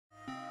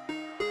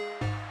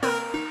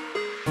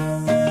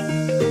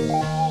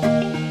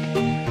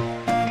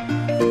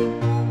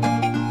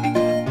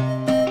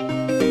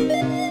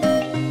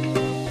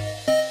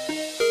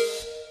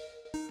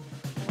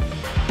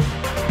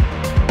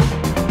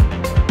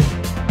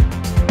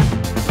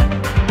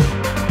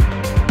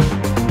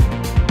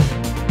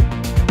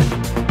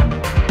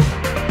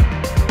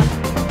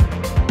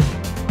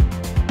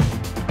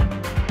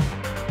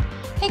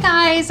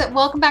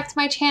welcome back to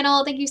my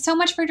channel. Thank you so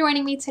much for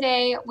joining me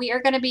today. We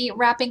are going to be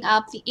wrapping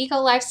up the Eco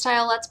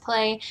Lifestyle Let's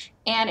Play,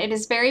 and it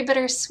is very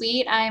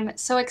bittersweet. I'm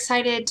so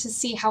excited to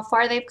see how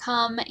far they've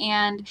come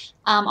and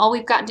all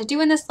we've gotten to do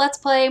in this Let's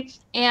Play,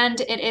 and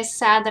it is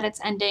sad that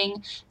it's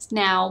ending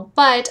now,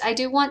 but I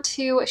do want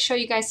to show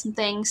you guys some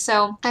things.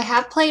 So I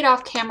have played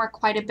off camera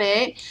quite a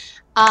bit.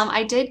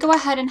 I did go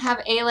ahead and have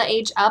Aayla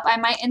age up. I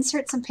might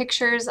insert some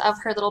pictures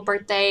of her little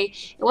birthday.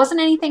 It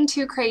wasn't anything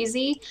too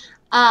crazy.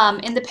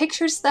 In the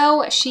pictures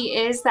though, she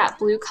is that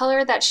blue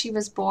color that she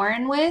was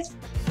born with.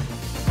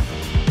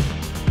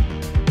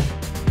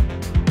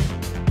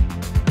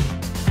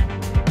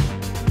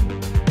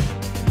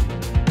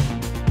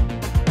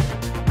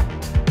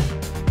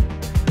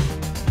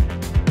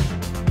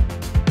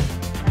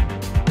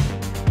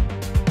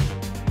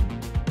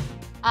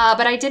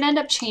 But I did end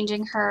up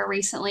changing her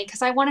recently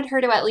because I wanted her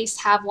to at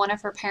least have one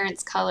of her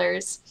parents'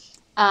 colors,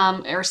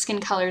 or skin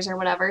colors or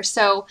whatever.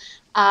 So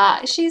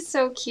she's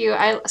so cute.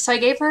 So I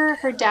gave her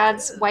her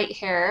dad's white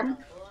hair,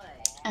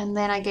 and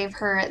then I gave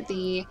her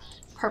the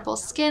purple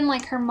skin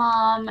like her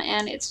mom,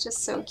 and it's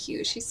just so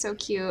cute. She's so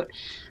cute.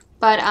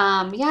 But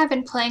yeah, I've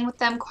been playing with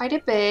them quite a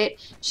bit.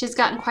 She's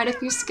gotten quite a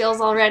few skills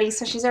already,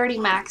 so she's already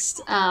maxed,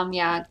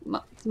 yeah,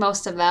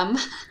 most of them.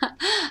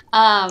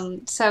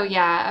 So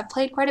yeah, I've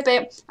played quite a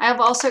bit. I have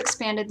also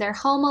expanded their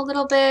home a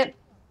little bit.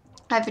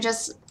 I've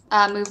just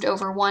moved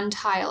over one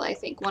tile, I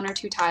think, one or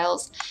two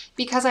tiles,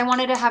 because I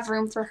wanted to have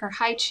room for her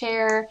high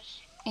chair,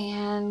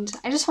 and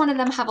I just wanted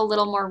them to have a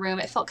little more room.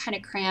 It felt kind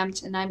of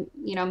cramped, and I,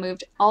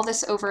 moved all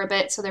this over a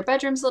bit so their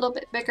bedroom's a little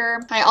bit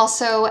bigger. I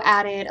also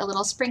added a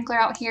little sprinkler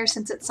out here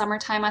since it's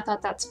summertime. I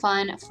thought that's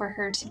fun for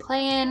her to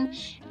play in.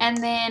 And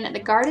then the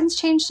garden's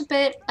changed a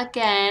bit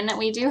again.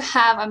 We do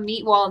have a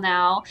meat wall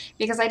now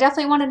because I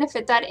definitely wanted to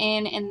fit that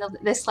in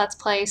this Let's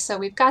Play. So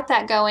we've got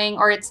that going,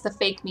 or it's the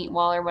fake meat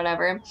wall or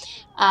whatever,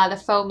 the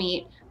faux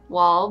meat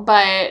wall,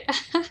 but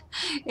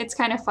it's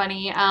kind of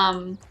funny.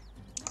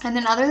 And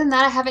then other than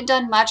that, I haven't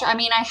done much. I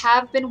mean, I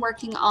have been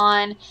working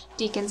on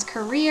Deacon's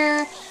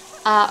career.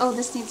 Oh,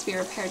 this needs to be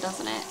repaired,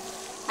 doesn't it?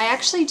 I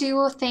actually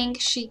do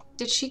think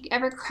did she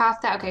ever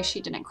craft that? Okay,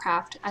 she didn't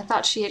craft. I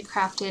thought she had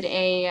crafted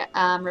a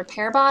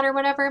repair bot or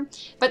whatever,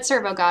 but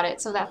Servo got it,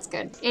 so that's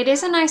good. It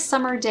is a nice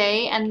summer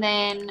day, and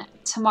then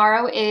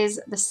tomorrow is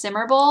the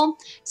Simmer Bowl.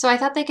 So I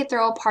thought they could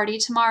throw a party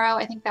tomorrow.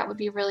 I think that would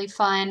be really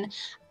fun.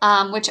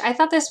 Which I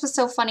thought this was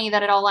so funny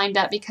that it all lined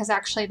up because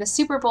actually the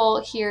Super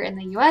Bowl here in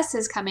the US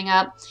is coming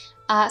up.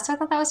 So I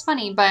thought that was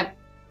funny, but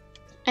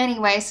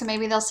anyway, so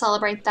maybe they'll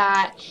celebrate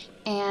that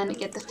and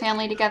get the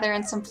family together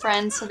and some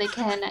friends so they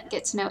can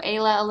get to know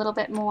Aayla a little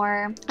bit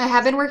more. I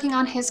have been working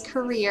on his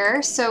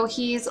career, so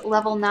he's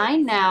level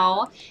 9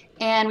 now,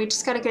 and we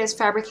just got to get his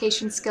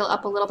fabrication skill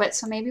up a little bit,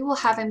 so maybe we'll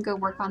have him go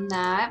work on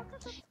that.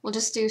 We'll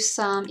just do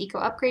some eco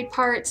upgrade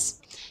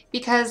parts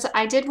because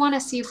I did want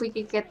to see if we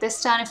could get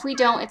this done. If we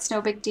don't, it's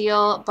no big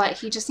deal, but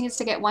he just needs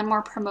to get one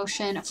more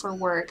promotion for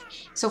work.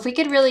 So if we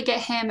could really get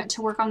him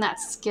to work on that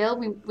skill,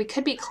 we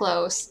could be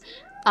close.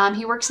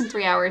 He works in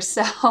 3 hours,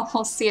 so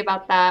we'll see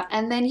about that.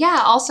 And then,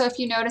 yeah, also if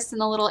you noticed in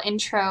the little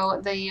intro,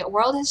 the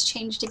world has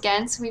changed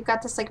again. So we've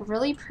got this like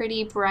really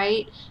pretty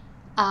bright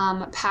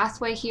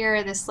pathway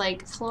here, this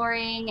like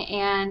flooring,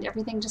 and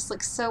everything just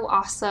looks so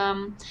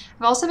awesome.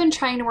 I've also been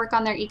trying to work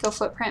on their eco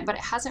footprint, but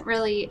it hasn't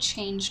really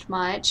changed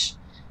much.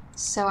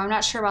 So I'm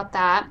not sure about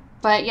that.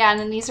 But yeah, and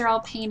then these are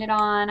all painted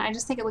on. I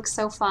just think it looks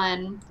so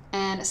fun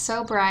and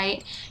so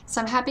bright. So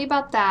I'm happy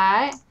about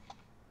that.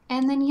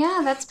 And then,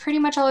 yeah, that's pretty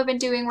much all I've been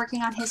doing,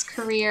 working on his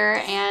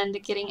career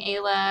and getting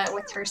Aayla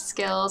with her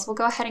skills. We'll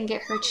go ahead and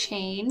get her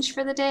changed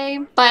for the day.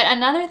 But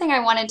another thing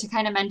I wanted to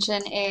kind of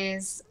mention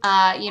is,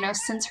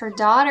 since her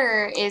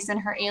daughter is in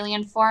her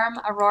alien form,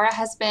 Aurora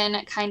has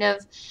been kind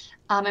of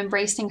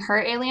embracing her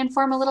alien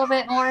form a little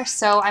bit more.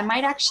 So I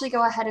might actually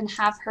go ahead and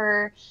have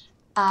her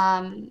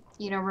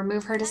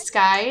remove her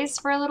disguise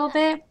for a little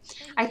bit.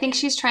 I think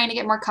she's trying to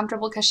get more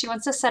comfortable because she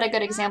wants to set a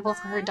good example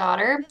for her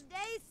daughter.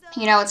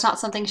 It's not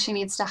something she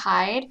needs to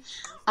hide.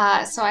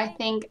 So I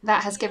think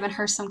that has given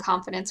her some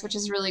confidence, which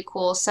is really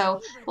cool.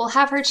 So we'll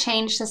have her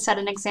change to set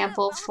an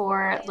example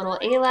for little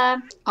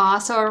Aayla.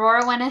 So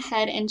Aurora went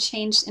ahead and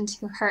changed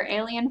into her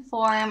alien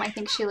form. I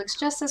think she looks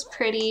just as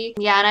pretty.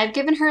 Yeah, and I've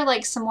given her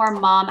like some more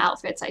mom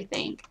outfits, I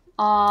think.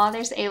 Aw,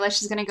 there's Aayla.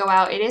 She's gonna go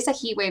out. It is a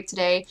heat wave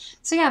today.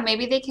 So yeah,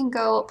 maybe they can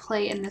go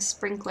play in the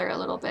sprinkler a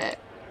little bit.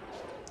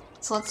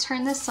 So let's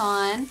turn this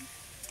on.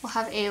 We'll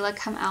have Aayla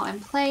come out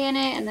and play in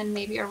it, and then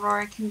maybe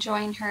Aurora can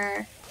join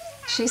her.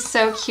 She's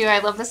so cute. I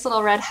love this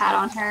little red hat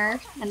on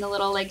her and the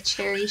little like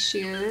cherry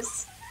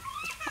shoes.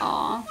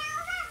 Aw.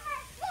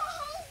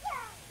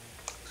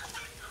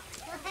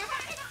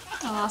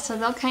 Aw, so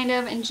they'll kind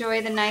of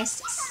enjoy the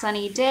nice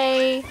sunny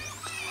day.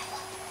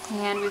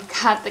 And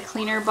we've got the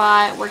cleaner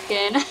bot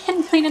working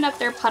and cleaning up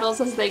their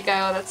puddles as they go.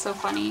 That's so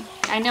funny.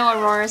 I know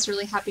Aurora's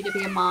really happy to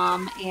be a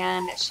mom,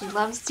 and she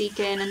loves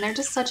Deacon, and they're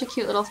just such a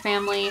cute little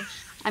family.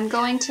 I'm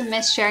going to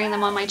miss sharing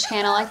them on my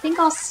channel. I think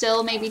I'll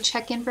still maybe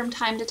check in from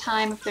time to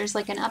time if there's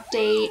like an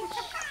update,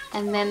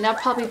 and then they'll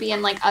probably be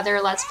in like other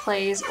Let's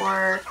Plays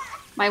or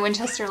my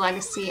Winchester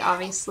legacy,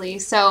 obviously.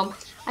 So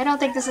I don't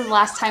think this is the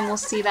last time we'll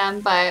see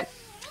them, but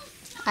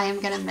I am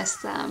gonna miss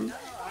them.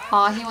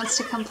 Aw, he wants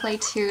to come play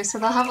too, so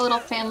they'll have a little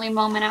family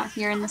moment out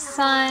here in the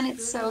sun.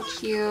 It's so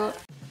cute.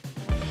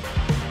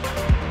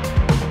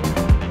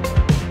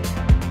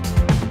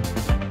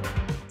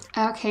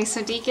 Okay,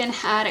 so Deacon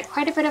had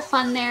quite a bit of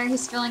fun there.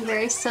 He's feeling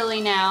very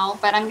silly now,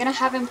 but I'm gonna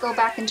have him go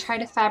back and try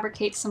to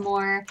fabricate some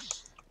more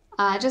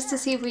just to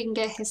see if we can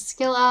get his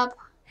skill up.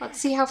 Let's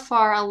see how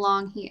far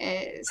along he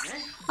is.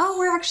 Oh,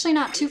 we're actually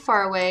not too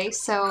far away,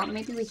 so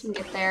maybe we can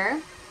get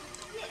there.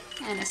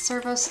 And a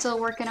servo's still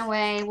working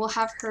away. We'll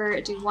have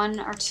her do 1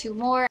 or 2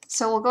 more.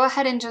 So we'll go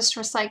ahead and just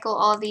recycle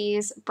all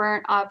these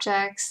burnt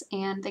objects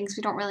and things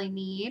we don't really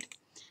need.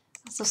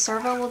 So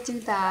servo will do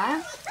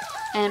that.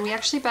 And we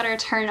actually better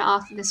turn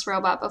off this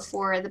robot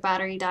before the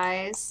battery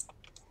dies.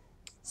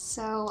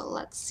 So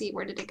let's see,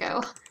 where did it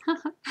go?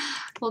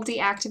 We'll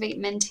deactivate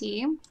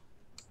Minty.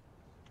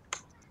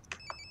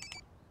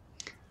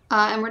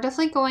 And we're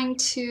definitely going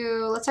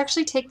to, let's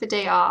actually take the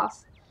day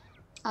off.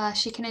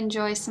 She can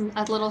enjoy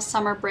a little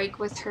summer break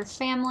with her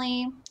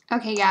family.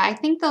 Okay, yeah, I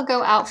think they'll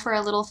go out for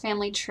a little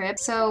family trip.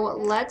 So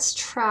let's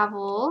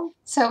travel.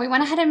 So we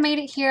went ahead and made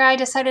it here. I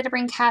decided to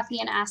bring Kathy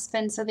and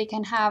Aspen so they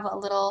can have a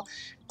little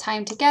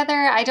time together.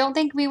 I don't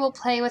think we will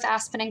play with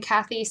Aspen and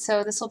Kathy,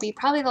 so this will be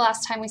probably the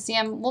last time we see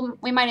them.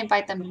 We might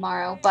invite them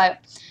tomorrow, but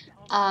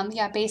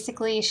yeah,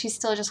 basically she's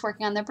still just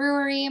working on the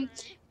brewery.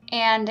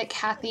 And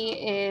Kathy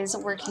is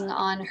working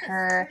on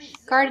her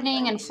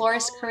gardening and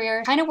florist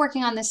career, kind of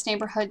working on this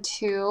neighborhood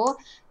too,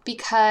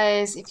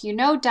 because if you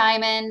know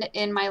Diamond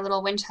in my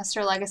little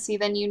Winchester legacy,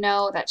 then you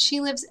know that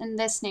she lives in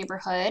this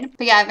neighborhood.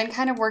 But yeah, I've been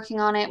kind of working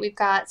on it. We've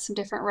got some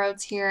different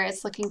roads here.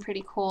 It's looking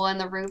pretty cool, and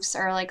the roofs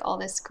are like all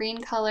this green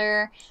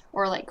color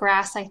or like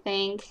grass, I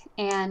think.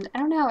 And I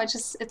don't know,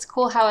 it's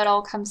cool how it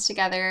all comes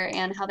together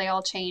and how they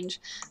all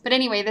change. But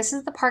anyway, this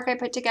is the park I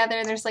put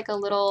together. There's like a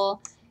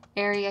little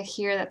area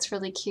here that's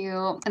really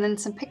cute, and then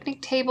some picnic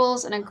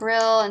tables and a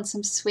grill and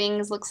some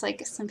swings. Looks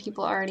like some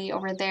people already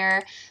over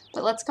there,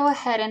 but let's go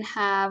ahead and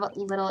have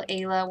little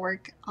Aayla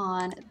work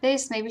on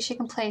this. Maybe she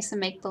can play some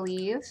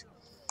make-believe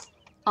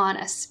on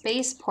a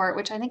spaceport,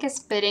 which I think is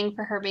fitting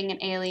for her being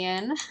an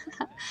alien.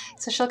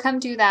 So she'll come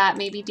do that.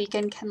 Maybe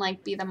Deacon can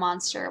like be the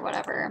monster or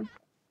whatever.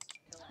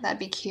 That'd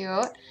be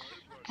cute.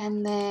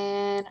 And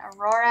then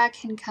Aurora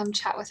can come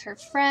chat with her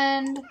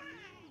friend,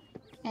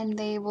 and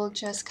they will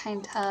just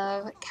kind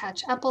of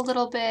catch up a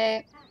little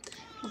bit,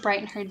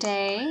 brighten her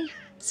day.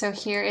 So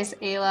here is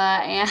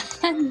Aayla,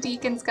 and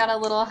Deacon's got a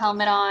little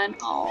helmet on.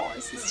 Oh,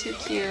 this is too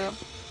cute.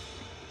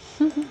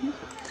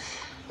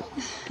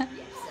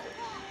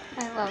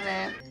 I love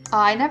it. Oh,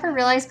 I never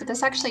realized, but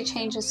this actually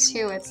changes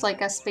too. It's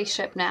like a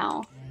spaceship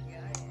now.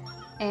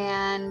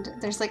 And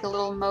there's like a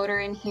little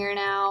motor in here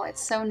now.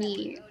 It's so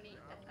neat.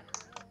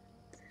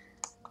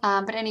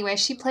 But anyway,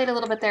 she played a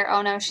little bit there.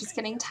 Oh no, she's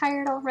getting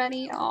tired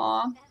already.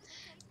 Aw.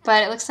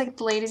 But it looks like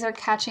the ladies are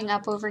catching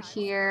up over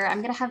here.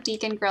 I'm gonna have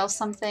Deacon grill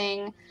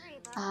something.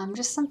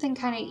 Just something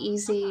kind of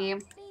easy.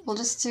 We'll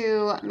just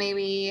do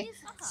maybe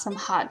some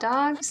hot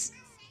dogs.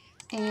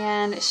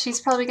 And she's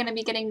probably gonna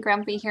be getting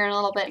grumpy here in a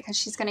little bit because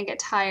she's gonna get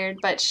tired.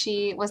 But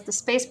she was the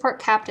spaceport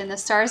captain. The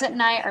stars at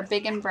night are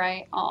big and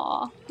bright.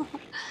 Aw.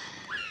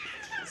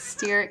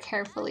 Steer it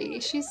carefully.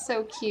 She's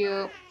so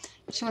cute.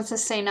 She wants to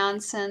say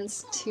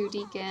nonsense to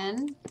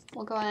Deacon.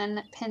 We'll go ahead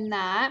and pin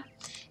that.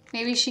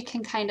 Maybe she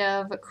can kind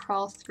of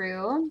crawl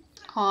through.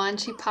 Oh, and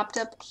she popped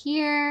up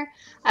here.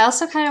 I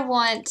also kind of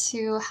want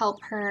to help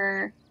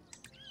her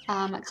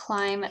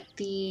climb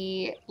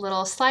the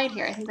little slide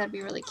here. I think that'd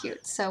be really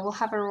cute. So we'll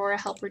have Aurora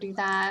help her do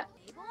that.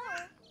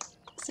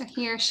 So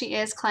here she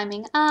is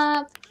climbing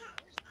up.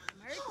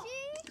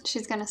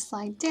 She's gonna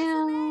slide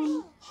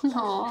down.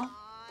 Aww.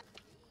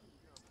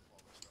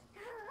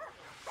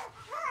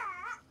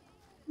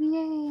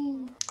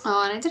 Yay.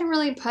 Oh, and I didn't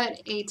really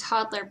put a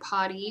toddler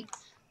potty,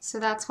 so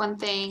that's one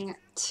thing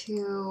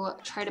to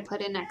try to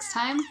put in next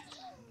time.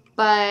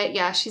 But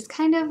yeah, she's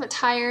kind of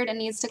tired and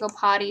needs to go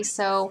potty,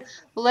 so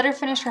we'll let her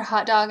finish her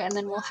hot dog and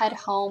then we'll head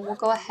home. We'll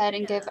go ahead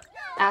and give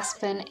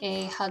Aspen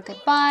a hug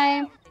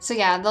goodbye. So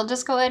yeah, they'll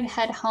just go ahead and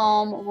head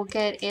home. We'll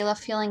get Aayla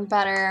feeling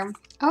better.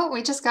 Oh,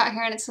 we just got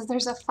here and it says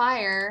there's a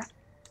fire.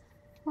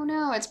 Oh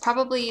no, it's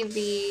probably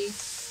the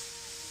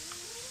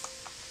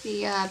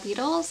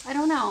beetles? I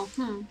don't know.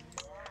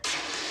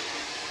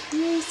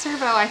 Yay,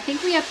 Servo. I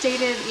think we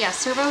updated, yeah,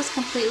 Servo is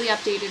completely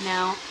updated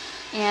now.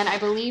 And I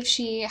believe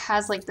she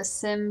has like the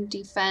sim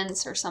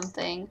defense or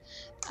something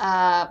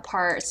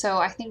part. So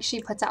I think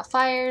she puts out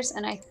fires,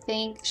 and I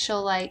think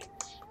she'll like,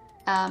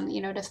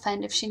 you know,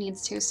 defend if she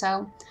needs to.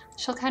 So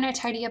she'll kind of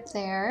tidy up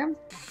there.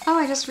 Oh,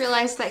 I just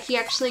realized that he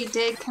actually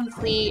did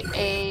complete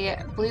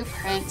a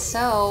blueprint,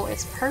 so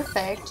it's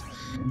perfect.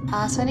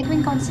 So I think we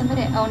can go and submit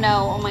it. Oh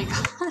no, oh my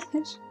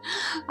gosh.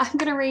 I'm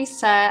gonna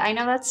reset. I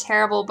know that's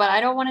terrible, but I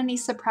don't want any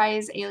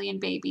surprise alien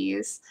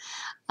babies.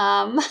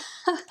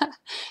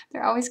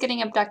 They're always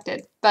getting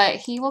abducted, but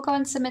he will go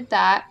and submit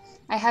that.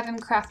 I have him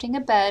crafting a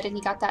bed and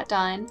he got that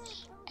done.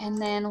 And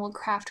then we'll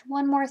craft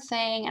one more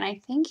thing, and I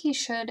think he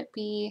should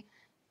be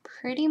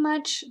pretty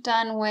much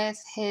done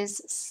with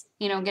his,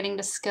 getting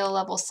to skill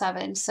level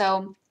 7.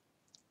 So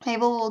maybe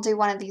we'll do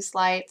one of these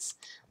lights.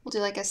 We'll do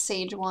like a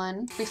sage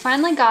one. We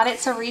finally got it,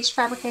 so reached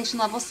fabrication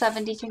level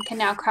 7. Deacon can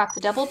now craft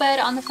the double bed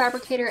on the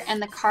fabricator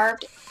and the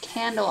carved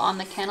candle on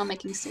the candle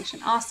making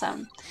station.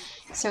 Awesome.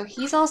 So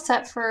he's all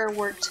set for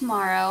work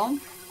tomorrow.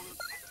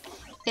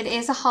 It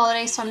is a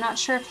holiday, so I'm not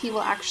sure if he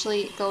will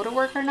actually go to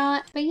work or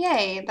not. But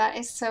yay, that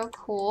is so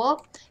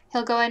cool.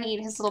 He'll go and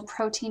eat his little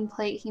protein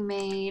plate he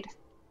made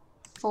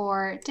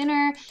for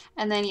dinner.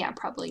 And then, yeah,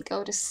 probably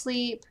go to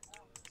sleep.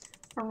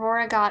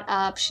 Aurora got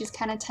up. She's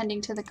kind of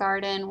tending to the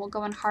garden. We'll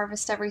go and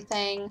harvest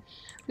everything.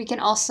 We can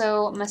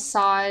also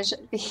massage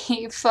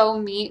the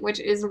faux meat, which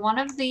is one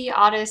of the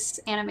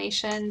oddest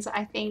animations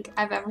I think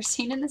I've ever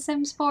seen in The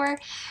Sims 4.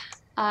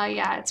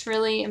 Yeah,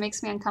 it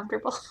makes me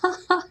uncomfortable.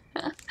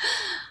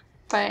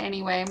 But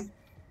anyway,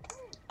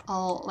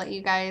 I'll let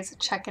you guys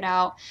check it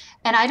out.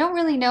 And I don't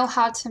really know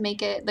how to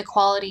make the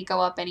quality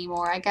go up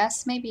anymore. I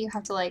guess maybe you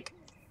have to I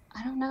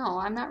don't know.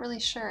 I'm not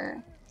really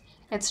sure.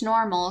 It's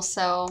normal,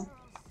 so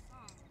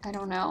I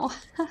don't know.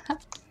 But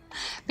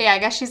yeah, I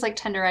guess she's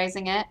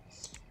tenderizing it.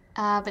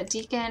 But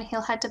Deacon,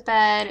 he'll head to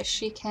bed.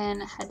 She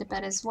can head to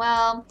bed as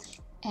well.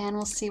 And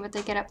we'll see what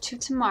they get up to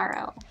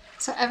tomorrow.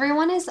 So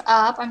everyone is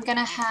up. I'm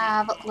gonna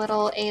have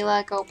little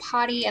Aayla go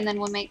potty, and then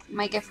we'll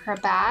might give her a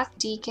bath.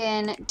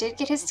 Deacon did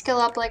get his skill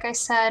up, like I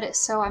said,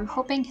 so I'm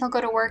hoping he'll go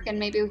to work and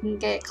maybe we can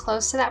get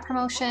close to that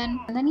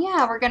promotion. And then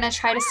yeah, we're gonna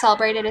try to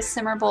celebrate it as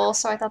Simmer Bowl,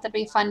 so I thought that'd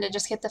be fun to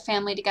just get the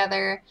family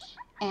together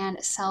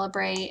and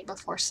celebrate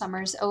before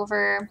summer's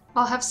over.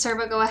 I'll have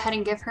Servo go ahead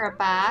and give her a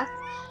bath.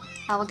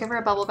 We'll give her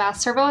a bubble bath.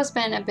 Servo has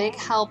been a big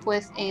help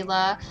with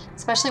Aayla,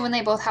 especially when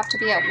they both have to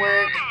be at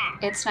work.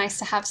 It's nice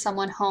to have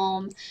someone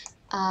home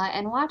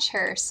and watch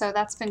her, so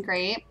that's been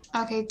great.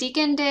 Okay,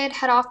 Deacon did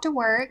head off to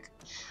work.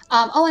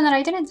 Oh, and then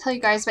I didn't tell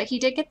you guys, but he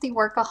did get the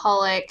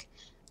workaholic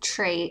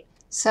trait,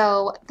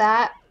 so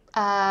that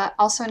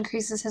also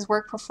increases his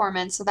work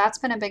performance, so that's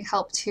been a big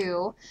help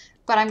too.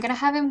 But I'm gonna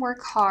have him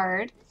work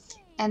hard.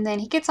 And then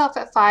he gets off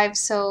at 5,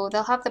 so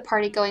they'll have the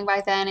party going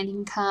by then, and he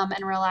can come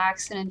and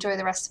relax and enjoy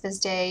the rest of his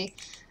day.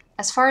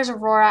 As far as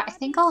Aurora, I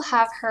think I'll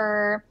have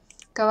her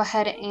go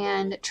ahead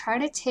and try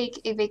to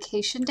take a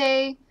vacation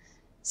day.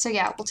 So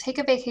yeah, we'll take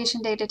a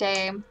vacation day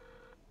today,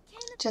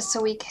 just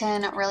so we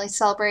can really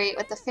celebrate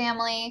with the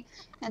family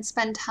and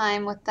spend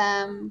time with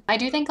them. I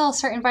do think I'll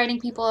start inviting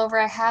people over.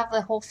 I have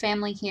the whole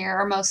family here,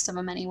 or most of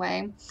them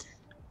anyway.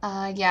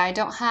 Yeah, I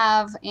don't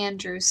have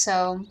Andrew,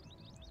 so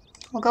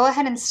we'll go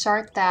ahead and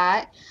start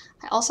that.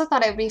 I also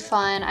thought it would be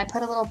fun. I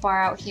put a little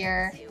bar out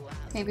here.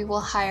 Maybe we'll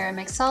hire a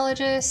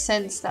mixologist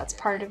since that's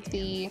part of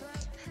the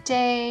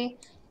day.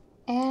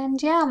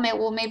 And yeah,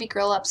 we'll maybe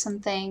grill up some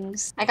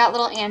things. I got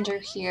little Andrew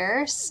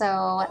here,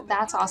 so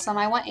that's awesome.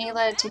 I want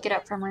Aayla to get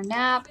up from her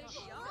nap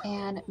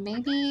and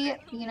maybe,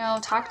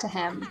 talk to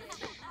him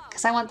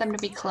because I want them to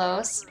be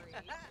close.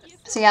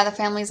 So yeah, the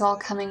family's all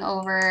coming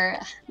over.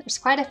 There's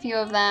quite a few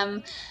of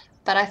them,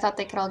 but I thought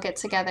they could all get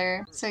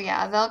together. So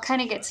yeah, they'll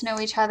kind of get to know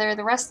each other.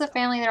 The rest of the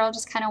family, they're all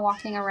just kind of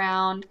walking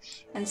around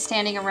and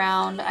standing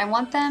around. I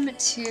want them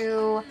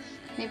to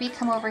maybe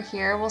come over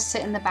here. We'll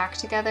sit in the back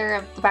together,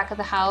 at the back of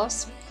the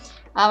house.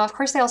 Of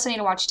course, they also need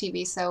to watch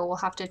TV, so we'll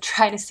have to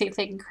try to see if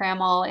they can cram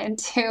all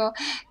into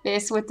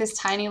this with this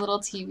tiny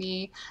little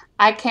TV.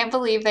 I can't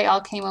believe they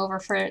all came over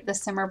for the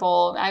Simmer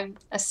Bowl. I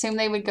assume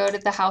they would go to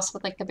the house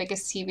with the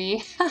biggest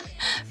TV.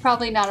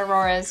 Probably not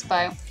Aurora's,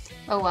 but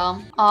oh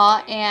well.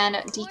 Aw,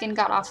 and Deacon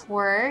got off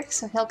work,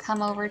 so he'll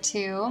come over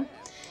too.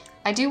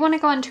 I do want to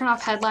go and turn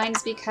off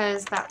headlines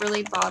because that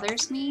really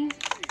bothers me.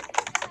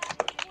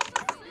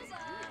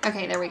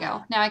 Okay, there we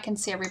go. Now I can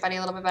see everybody a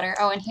little bit better.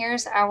 Oh, and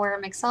here's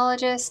our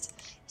mixologist.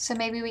 So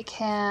maybe we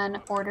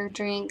can order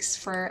drinks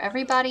for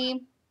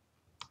everybody.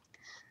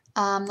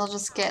 They'll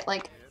just get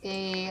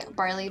a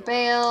barley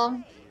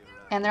bale,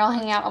 and they're all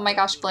hanging out. Oh my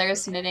gosh,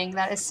 Blair's knitting.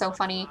 That is so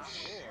funny.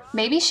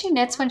 Maybe she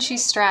knits when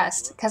she's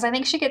stressed, because I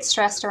think she gets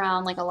stressed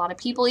around a lot of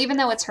people, even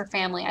though it's her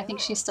family. I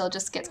think she still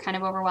just gets kind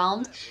of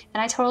overwhelmed,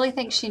 and I totally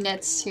think she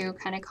knits to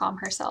kind of calm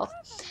herself.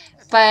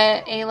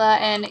 But Aayla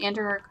and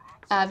Andrew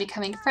are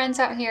becoming friends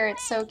out here.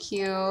 It's so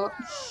cute. Oh,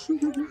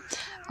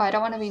 I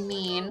don't want to be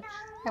mean.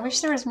 I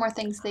wish there was more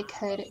things they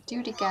could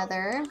do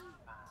together.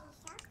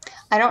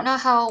 I don't know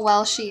how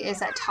well she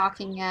is at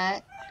talking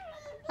yet.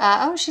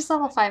 Oh, she's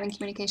level 5 in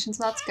communication,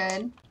 so that's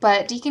good.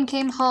 But Deacon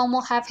came home.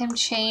 We'll have him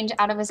change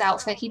out of his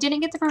outfit. He didn't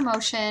get the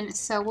promotion,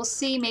 so we'll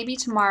see. Maybe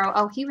tomorrow.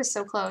 Oh, he was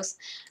so close.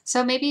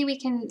 So maybe we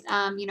can,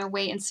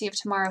 wait and see if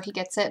tomorrow he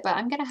gets it. But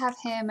I'm going to have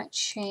him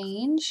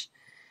change.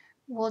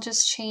 We'll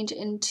just change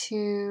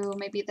into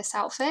maybe this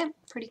outfit.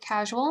 Pretty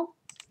casual.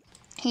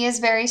 He is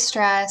very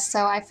stressed,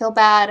 so I feel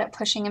bad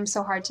pushing him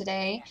so hard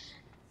today.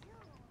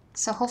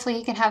 So hopefully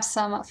he can have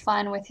some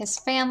fun with his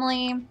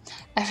family.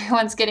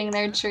 Everyone's getting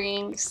their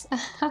drinks.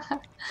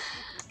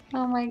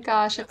 Oh my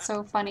gosh, it's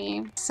so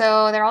funny.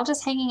 So they're all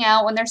just hanging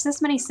out. When there's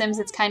this many Sims,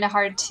 it's kind of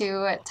hard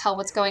to tell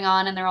what's going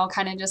on, and they're all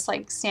kind of just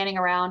standing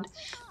around.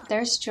 But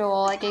there's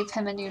Joel. I gave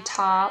him a new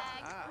top.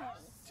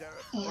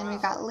 And we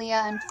got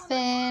Leah and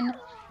Finn.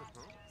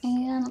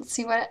 And let's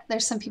see what,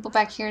 there's some people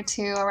back here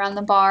too around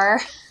the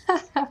bar.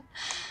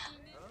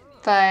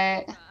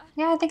 But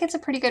yeah, I think it's a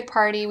pretty good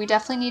party. We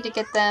definitely need to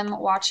get them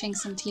watching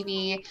some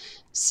TV.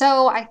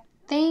 So I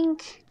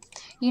think,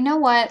 you know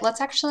what,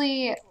 let's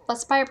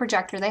buy a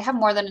projector. They have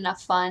more than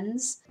enough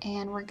funds.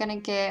 And we're gonna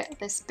get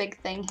this big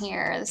thing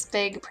here, this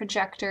big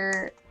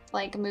projector,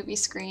 like movie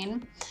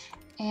screen.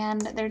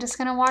 And they're just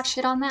gonna watch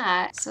it on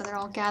that. So they're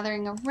all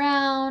gathering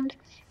around.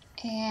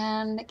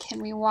 And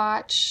can we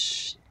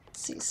watch,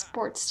 let's see,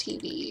 sports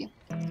TV.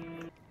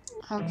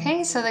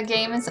 Okay, so the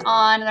game is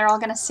on. They're all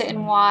gonna sit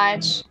and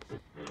watch.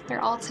 They're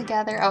all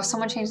together. Oh,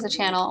 someone changed the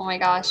channel. Oh my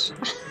gosh.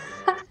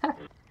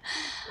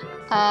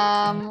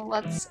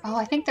 Oh,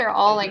 I think they're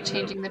all like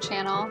changing the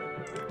channel.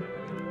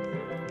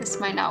 This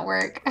might not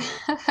work.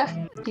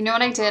 You know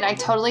what I did? I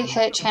totally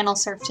hit channel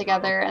surf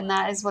together, and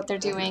that is what they're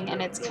doing,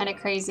 and it's kind of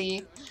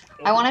crazy.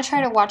 I want to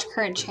try to watch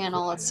current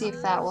channel. Let's see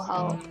if that will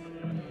help.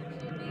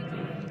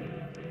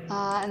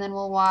 And then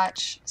we'll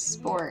watch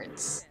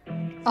sports.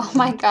 Oh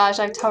my gosh,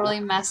 I've totally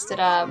messed it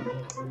up.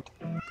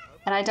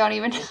 And I don't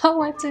even know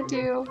what to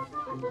do.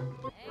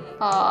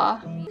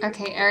 Aw.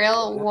 Okay,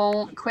 Ariel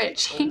won't quit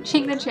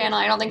changing the channel.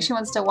 I don't think she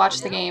wants to watch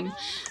the game.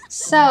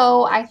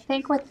 So I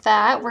think with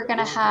that, we're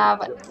gonna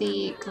have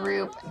the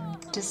group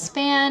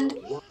disband.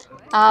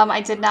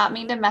 I did not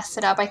mean to mess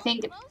it up. I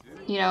think,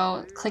 you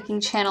know, clicking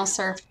channel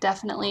surf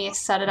definitely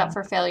set it up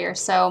for failure.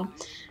 So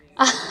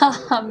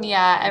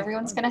yeah,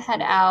 everyone's gonna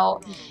head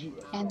out.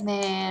 And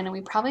then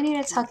we probably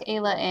need to tuck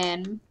Aayla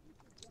in.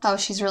 Oh,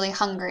 she's really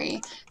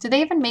hungry. Did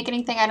they even make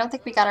anything? I don't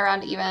think we got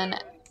around to even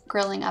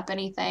grilling up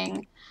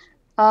anything.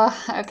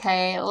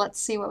 Okay,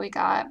 let's see what we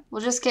got.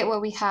 We'll just get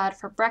what we had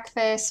for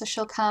breakfast, so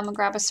she'll come and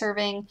grab a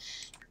serving.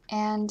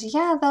 And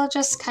yeah, they'll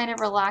just kind of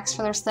relax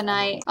for the rest of the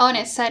night. Oh, and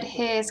it said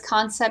his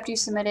concept you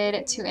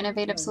submitted to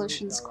Innovative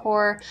Solutions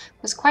Core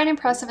was quite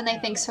impressive, and they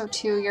think so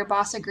too. Your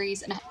boss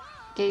agrees and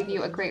gave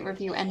you a great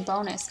review and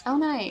bonus. Oh,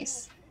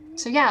 nice.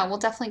 So yeah, we'll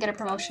definitely get a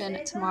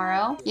promotion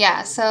tomorrow.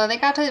 Yeah, so they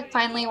got to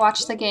finally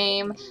watch the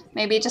game,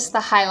 maybe just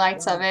the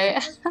highlights of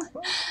it.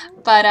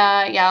 But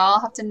yeah,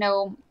 I'll have to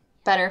know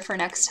better for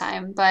next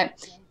time.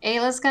 But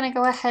Ayla's gonna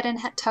go ahead and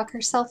tuck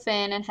herself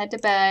in and head to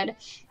bed.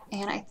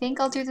 And I think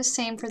I'll do the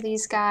same for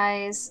these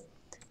guys.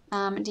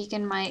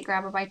 Deacon might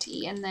grab a bite to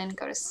eat and then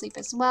go to sleep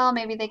as well.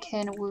 Maybe they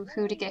can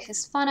woohoo to get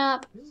his fun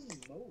up.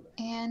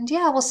 And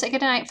yeah, we'll say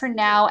goodnight for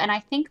now, and I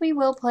think we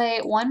will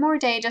play one more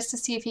day just to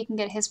see if he can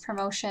get his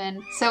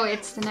promotion. So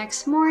it's the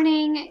next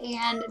morning,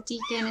 and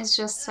Deacon is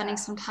just spending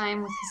some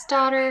time with his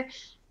daughter.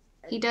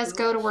 He does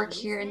go to work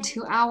here in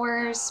 2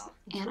 hours,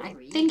 and I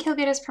think he'll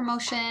get his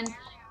promotion.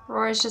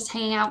 Aurora's just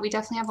hanging out. We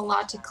definitely have a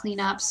lot to clean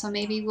up, so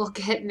maybe we'll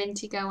get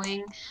Minty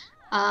going.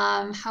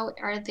 How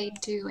are they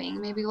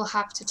doing? Maybe we'll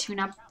have to tune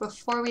up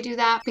before we do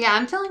that. But yeah,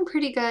 I'm feeling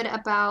pretty good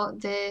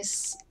about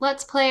this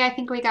Let's Play. I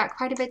think we got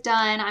quite a bit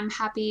done. I'm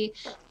happy.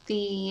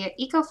 The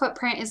eco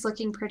footprint is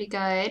looking pretty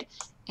good.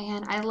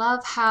 And I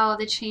love how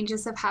the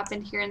changes have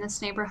happened here in this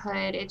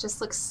neighborhood. It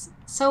just looks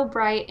so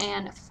bright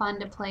and fun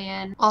to play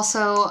in.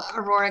 Also,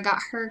 Aurora got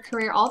her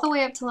career all the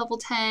way up to level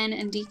 10,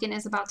 and Deacon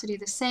is about to do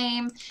the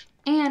same.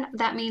 And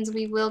that means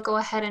we will go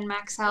ahead and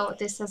max out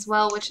this as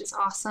well, which is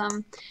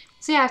awesome.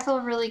 So yeah, I feel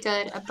really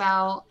good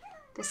about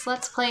this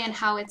Let's Play and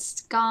how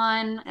it's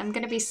gone. I'm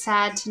going to be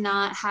sad to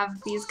not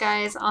have these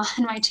guys on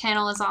my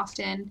channel as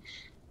often,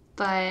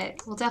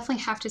 but we'll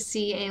definitely have to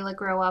see Aayla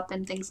grow up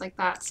and things like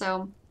that.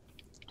 So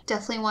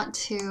definitely want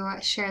to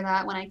share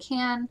that when I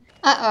can.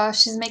 Uh-oh,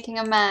 she's making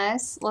a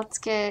mess. Let's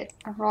get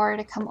Aurora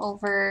to come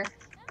over.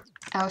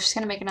 Oh, she's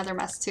going to make another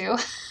mess too.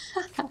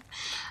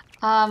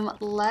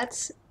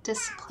 Let's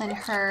discipline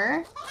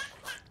her.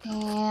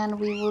 And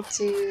we will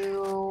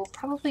do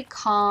probably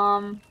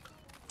calm,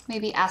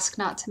 maybe ask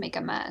not to make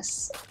a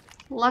mess.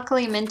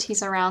 Luckily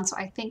Minty's around, so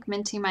I think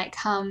Minty might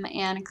come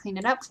and clean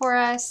it up for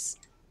us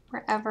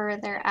wherever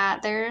they're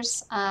at.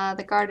 There's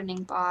the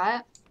gardening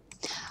bot.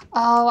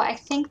 Oh, I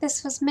think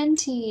this was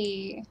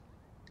Minty.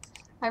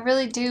 I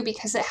really do,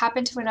 because it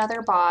happened to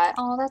another bot.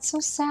 Oh, that's so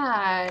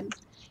sad.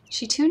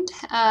 She tuned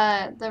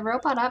the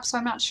robot up, so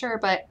I'm not sure,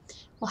 but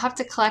we'll have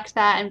to collect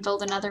that and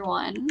build another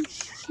one.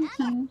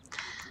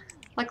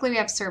 Luckily we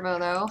have Servo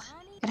though.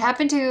 It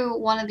happened to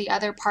one of the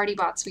other party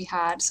bots we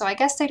had, so I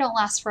guess they don't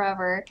last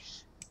forever.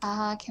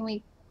 Can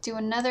we do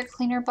another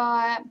cleaner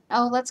bot?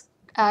 Oh, let's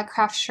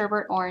craft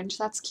sherbet orange.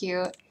 That's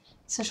cute.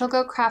 So she'll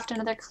go craft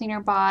another cleaner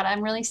bot.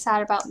 I'm really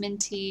sad about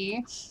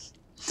Minty.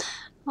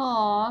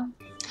 Aww.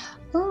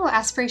 Ooh,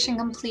 aspiration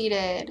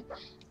completed.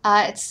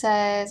 It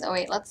says, oh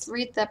wait, let's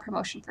read the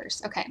promotion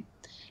first. Okay.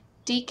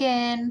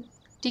 Deacon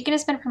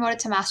has been promoted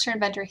to Master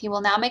Inventor. He will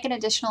now make an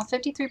additional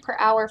 53 per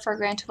hour for a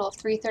grand total of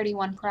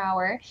 331 per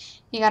hour.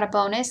 He got a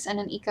bonus and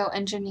an Eco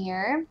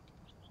Engineer.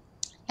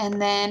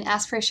 And then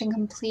aspiration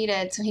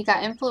completed. So he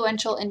got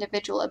Influential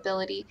Individual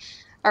Ability.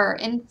 or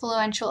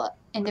influential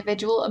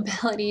individual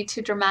ability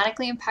to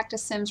dramatically impact a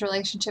Sim's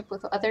relationship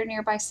with other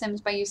nearby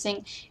Sims by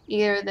using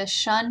either the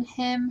shun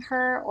him,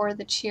 her, or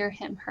the cheer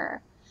him,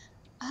 her.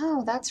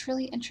 Oh, that's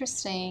really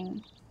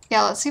interesting.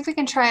 Yeah, let's see if we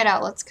can try it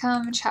out. Let's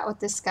come chat with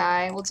this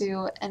guy. We'll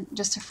do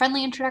just a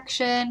friendly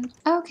introduction.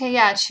 Okay,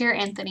 yeah, cheer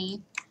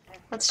Anthony.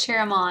 Let's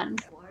cheer him on.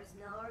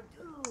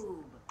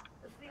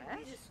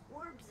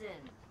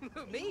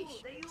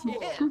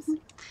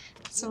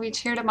 So we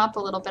cheered him up a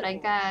little bit, I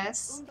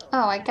guess.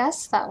 Oh, I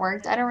guess that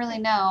worked. I don't really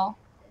know.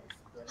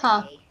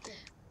 Huh.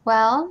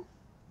 Well,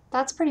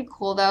 that's pretty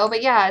cool though.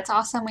 But yeah, it's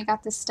awesome we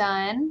got this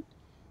done.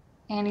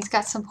 And he's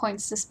got some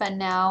points to spend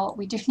now.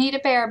 We do need to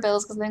pay our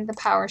bills because I think the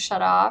power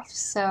shut off.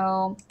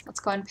 So let's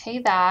go and pay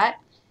that.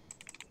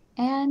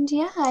 And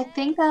yeah, I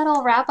think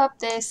that'll wrap up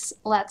this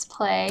Let's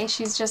Play.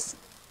 She's just,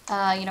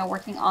 you know,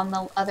 working on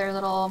the other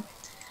little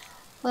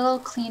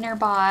cleaner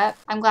bot.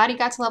 I'm glad he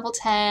got to level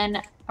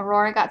 10.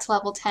 Aurora got to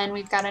level 10.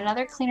 We've got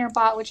another cleaner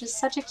bot, which is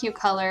such a cute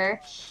color.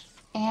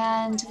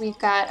 And we've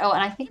got, oh,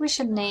 and I think we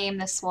should name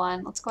this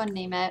one. Let's go and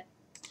name it.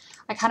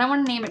 I kind of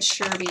want to name it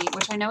Sherby,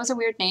 which I know is a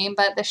weird name,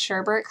 but the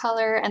sherbet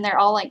color, and they're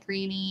all like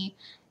greeny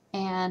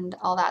and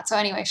all that. So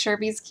anyway,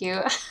 Sherby's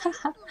cute.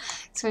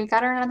 So we've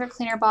got another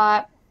cleaner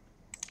bot,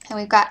 and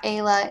we've got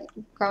Aayla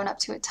grown up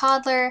to a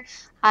toddler.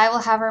 I will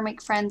have her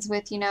make friends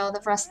with, you know,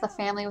 the rest of the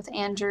family with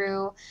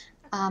Andrew.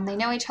 They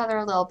know each other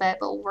a little bit,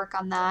 but we'll work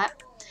on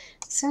that.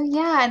 So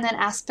yeah, and then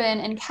Aspen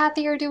and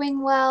Kathy are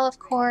doing well, of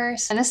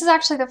course. And this is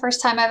actually the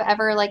first time I've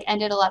ever like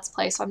ended a Let's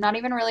Play, so I'm not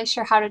even really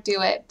sure how to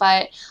do it,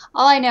 but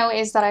all I know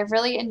is that I've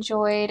really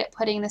enjoyed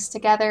putting this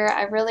together.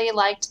 I really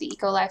liked the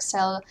Eco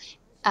Lifestyle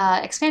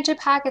expansion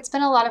pack. It's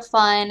been a lot of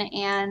fun,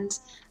 and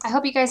I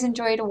hope you guys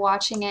enjoyed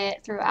watching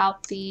it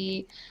throughout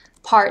the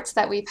parts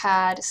that we've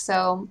had.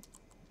 So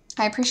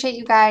I appreciate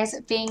you guys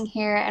being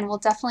here, and we'll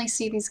definitely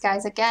see these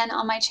guys again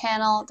on my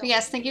channel. But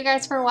yes, thank you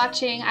guys for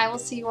watching. I will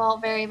see you all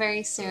very,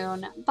 very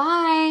soon.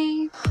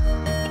 Bye!